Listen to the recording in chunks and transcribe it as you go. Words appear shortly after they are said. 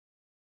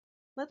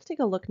Let's take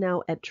a look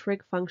now at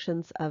trig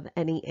functions of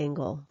any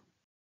angle.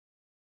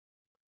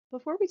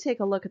 Before we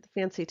take a look at the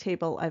fancy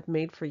table I've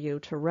made for you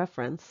to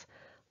reference,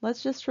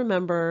 let's just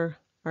remember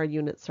our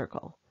unit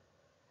circle.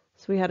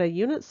 So we had a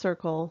unit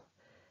circle,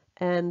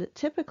 and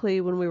typically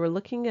when we were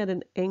looking at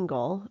an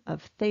angle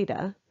of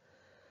theta,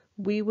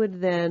 we would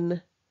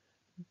then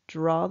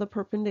draw the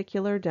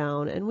perpendicular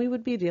down and we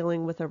would be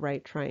dealing with a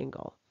right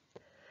triangle.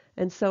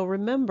 And so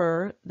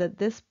remember that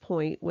this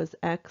point was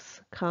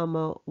x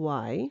comma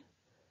y,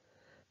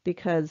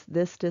 because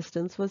this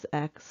distance was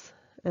x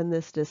and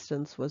this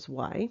distance was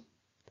y.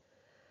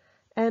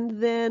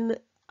 And then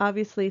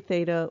obviously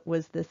theta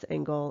was this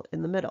angle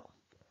in the middle.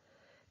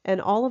 And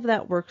all of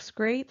that works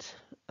great.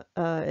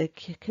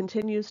 It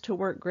continues to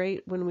work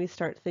great when we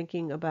start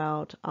thinking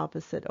about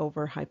opposite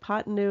over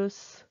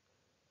hypotenuse,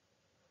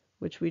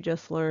 which we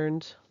just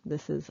learned.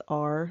 This is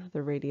r,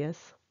 the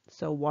radius.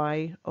 So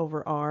y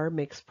over r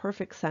makes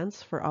perfect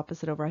sense for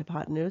opposite over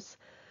hypotenuse.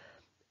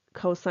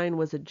 Cosine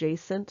was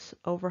adjacent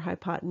over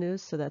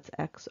hypotenuse, so that's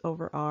x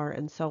over r,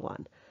 and so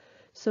on.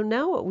 So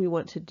now what we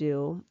want to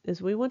do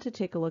is we want to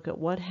take a look at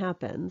what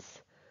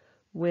happens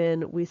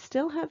when we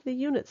still have the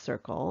unit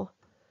circle,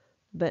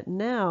 but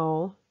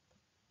now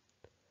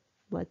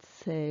let's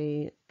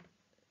say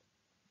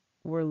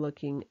we're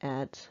looking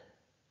at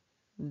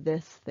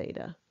this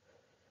theta.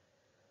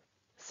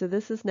 So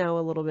this is now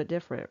a little bit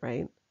different,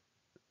 right?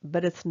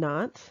 But it's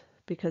not,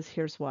 because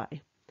here's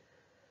why.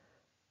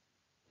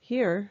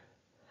 Here,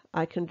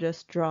 I can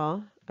just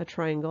draw a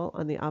triangle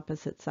on the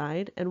opposite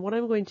side, and what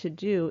I'm going to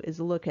do is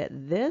look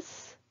at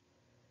this,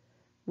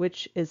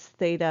 which is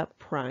theta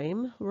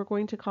prime, we're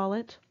going to call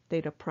it,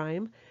 theta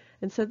prime.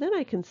 And so then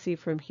I can see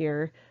from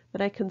here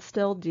that I can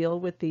still deal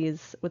with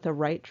these with a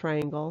right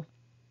triangle.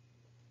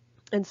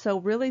 And so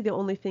really the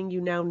only thing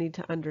you now need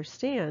to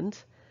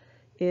understand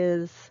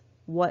is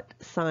what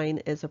sign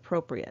is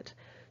appropriate.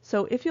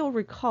 So if you'll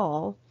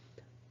recall,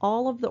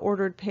 all of the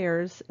ordered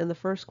pairs in the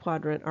first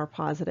quadrant are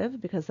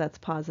positive because that's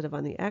positive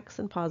on the x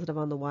and positive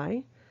on the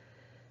y.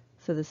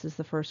 So this is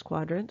the first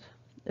quadrant.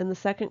 In the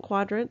second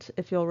quadrant,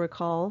 if you'll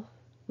recall,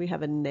 we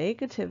have a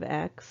negative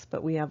x,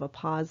 but we have a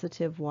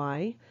positive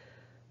y.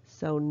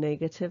 So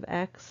negative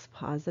x,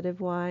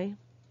 positive y,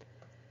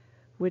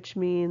 which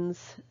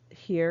means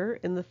here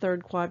in the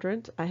third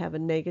quadrant, I have a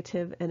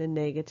negative and a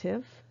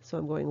negative. So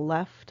I'm going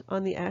left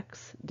on the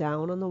x,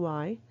 down on the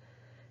y.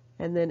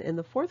 And then in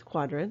the fourth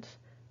quadrant,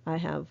 I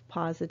have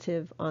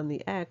positive on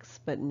the x,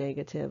 but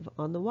negative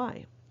on the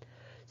y.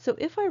 So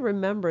if I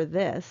remember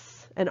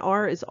this, and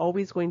r is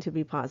always going to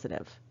be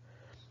positive.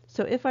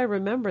 So if I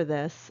remember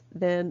this,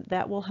 then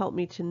that will help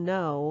me to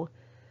know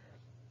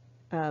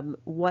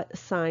what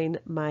sign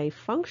my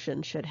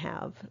function should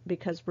have,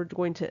 because we're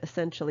going to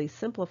essentially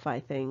simplify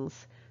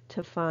things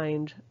to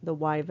find the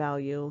y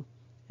value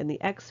and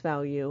the x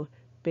value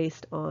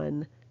based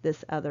on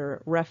this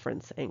other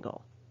reference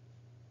angle.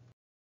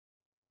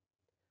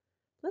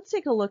 Let's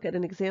take a look at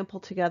an example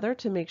together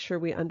to make sure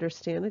we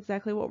understand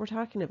exactly what we're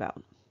talking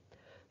about.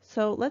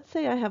 So let's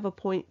say I have a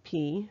point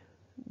P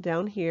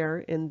down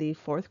here in the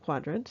fourth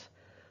quadrant,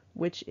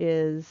 which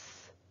is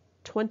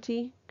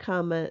 20,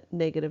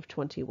 negative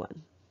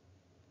 21.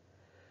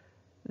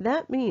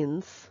 That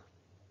means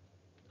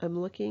I'm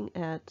looking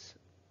at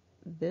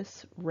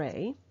this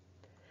ray,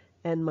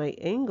 and my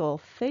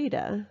angle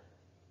theta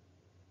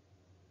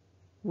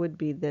would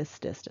be this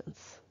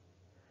distance.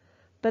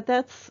 But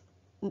that's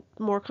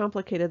more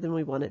complicated than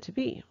we want it to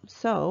be.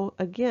 So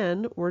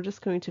again, we're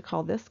just going to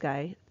call this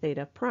guy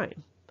theta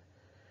prime.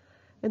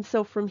 And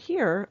so from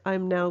here,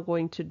 I'm now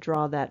going to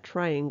draw that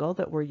triangle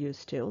that we're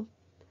used to,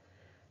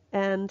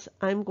 and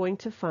I'm going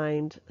to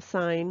find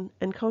sine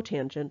and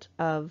cotangent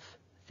of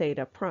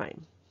theta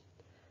prime.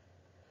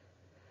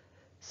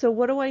 So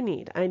what do I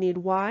need? I need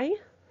y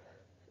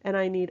and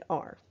I need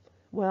r.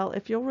 Well,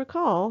 if you'll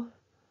recall,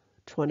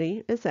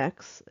 20 is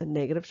x and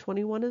negative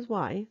 21 is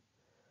y.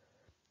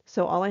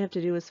 So all I have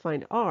to do is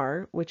find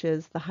r, which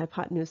is the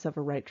hypotenuse of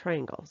a right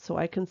triangle. So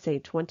I can say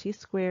 20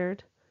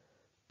 squared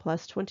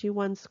plus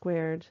 21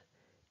 squared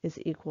is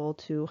equal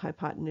to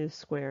hypotenuse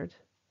squared,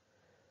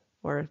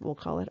 or we'll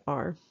call it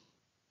r.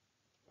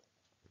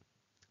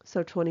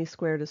 So 20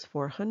 squared is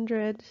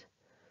 400,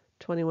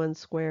 21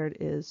 squared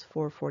is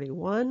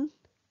 441,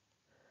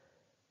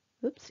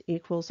 oops,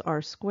 equals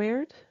r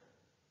squared.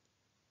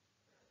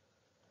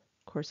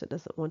 Of course, it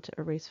doesn't want to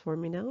erase for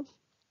me now.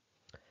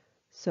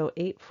 So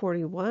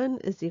 841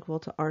 is equal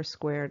to r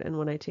squared, and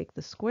when I take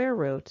the square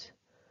root,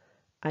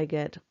 I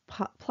get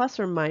plus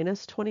or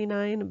minus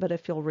 29, but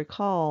if you'll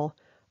recall,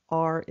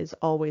 r is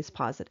always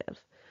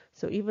positive.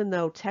 So even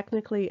though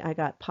technically I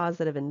got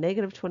positive and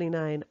negative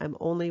 29, I'm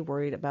only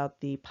worried about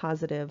the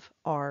positive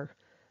r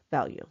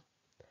value.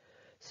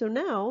 So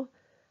now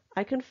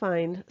I can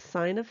find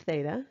sine of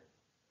theta,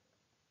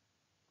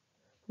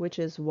 which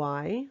is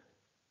y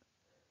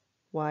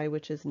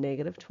which is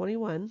negative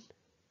 21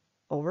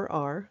 over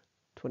r,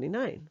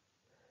 29.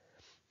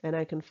 And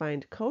I can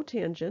find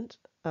cotangent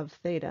of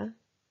theta,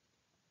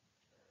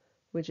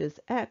 which is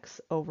x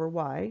over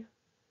y,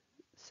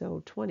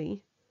 so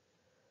 20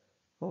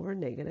 over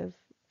negative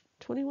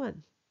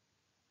 21.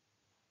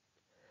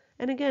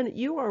 And again,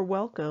 you are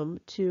welcome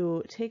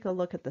to take a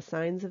look at the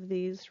signs of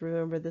these.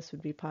 Remember, this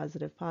would be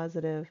positive,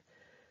 positive.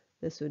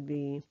 This would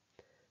be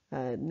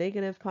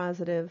negative,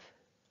 positive.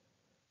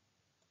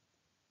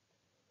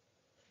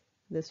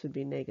 This would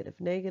be negative,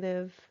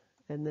 negative.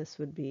 And this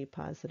would be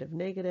positive,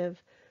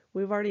 negative.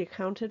 We've already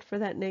accounted for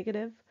that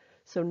negative.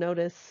 So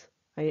notice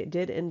I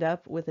did end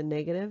up with a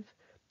negative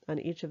on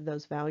each of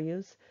those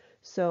values.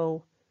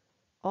 So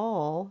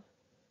all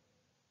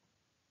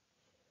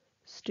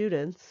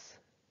students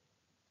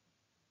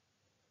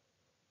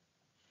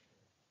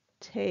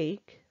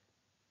take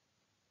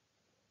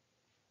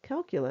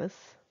calculus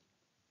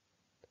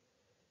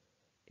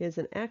is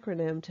an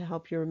acronym to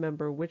help you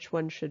remember which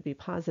one should be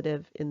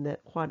positive in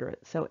that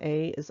quadrant. So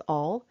A is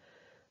all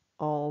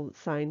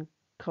sine,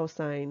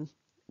 cosine,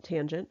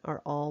 tangent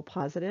are all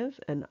positive,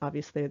 and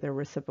obviously they're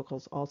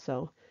reciprocals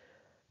also.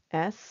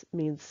 S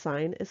means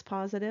sine is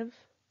positive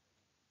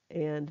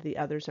and the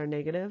others are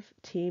negative.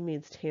 T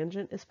means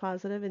tangent is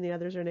positive and the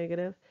others are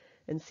negative.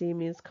 And C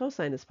means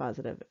cosine is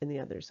positive and the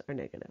others are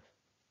negative.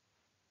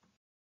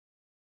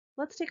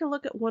 Let's take a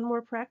look at one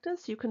more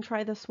practice. You can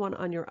try this one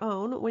on your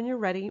own. When you're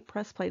ready,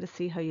 press play to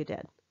see how you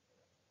did.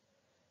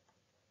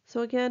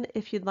 So again,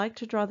 if you'd like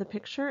to draw the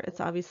picture, it's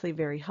obviously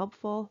very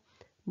helpful.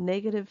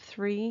 Negative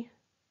 3,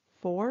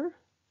 4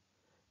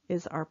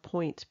 is our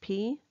point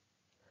P,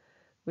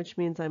 which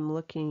means I'm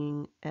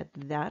looking at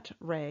that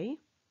ray.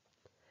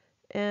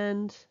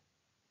 And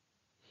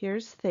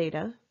here's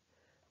theta,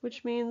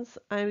 which means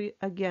I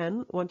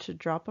again want to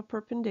drop a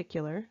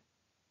perpendicular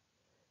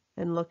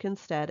and look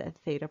instead at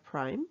theta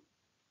prime.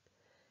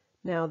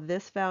 Now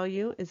this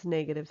value is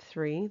negative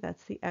 3,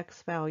 that's the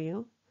x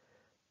value.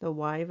 The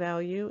y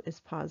value is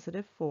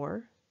positive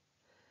 4.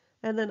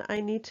 And then I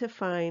need to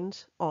find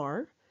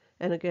r,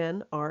 and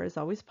again r is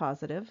always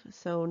positive,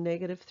 so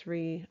negative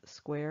 3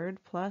 squared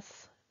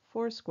plus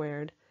 4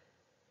 squared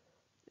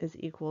is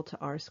equal to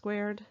r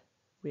squared.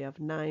 We have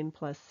 9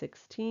 plus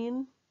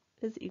 16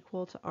 is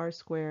equal to r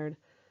squared.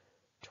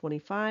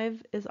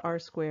 25 is r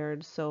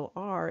squared, so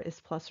r is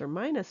plus or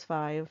minus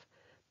 5,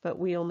 but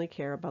we only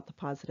care about the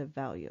positive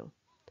value.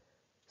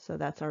 So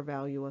that's our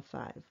value of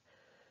 5.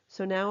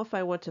 So now if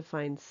I want to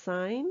find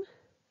sine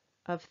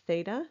of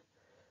theta,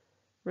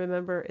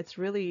 remember it's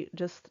really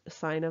just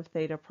sine of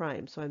theta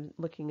prime. So I'm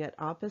looking at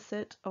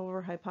opposite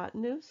over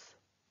hypotenuse.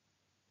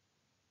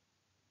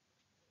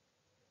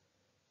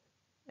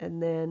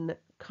 And then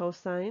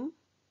cosine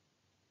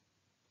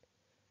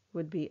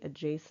would be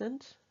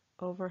adjacent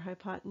over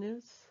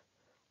hypotenuse,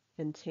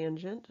 and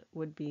tangent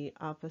would be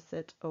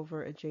opposite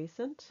over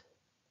adjacent.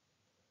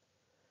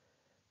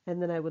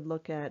 And then I would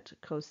look at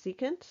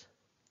cosecant,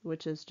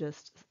 which is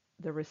just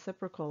the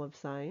reciprocal of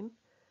sine,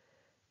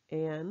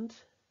 and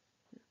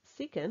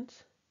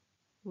secant,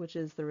 which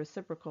is the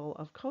reciprocal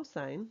of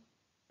cosine,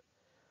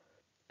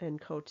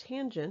 and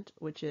cotangent,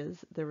 which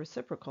is the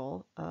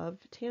reciprocal of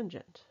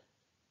tangent.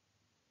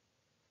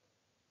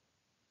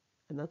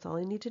 And that's all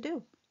I need to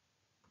do.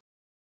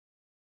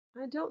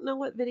 I don't know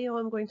what video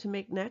I'm going to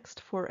make next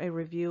for a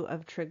review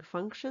of trig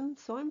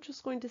functions, so I'm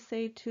just going to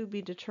say to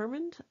be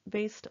determined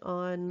based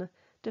on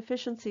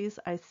deficiencies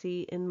I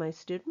see in my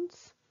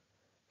students.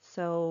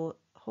 So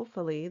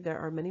hopefully there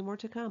are many more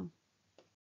to come.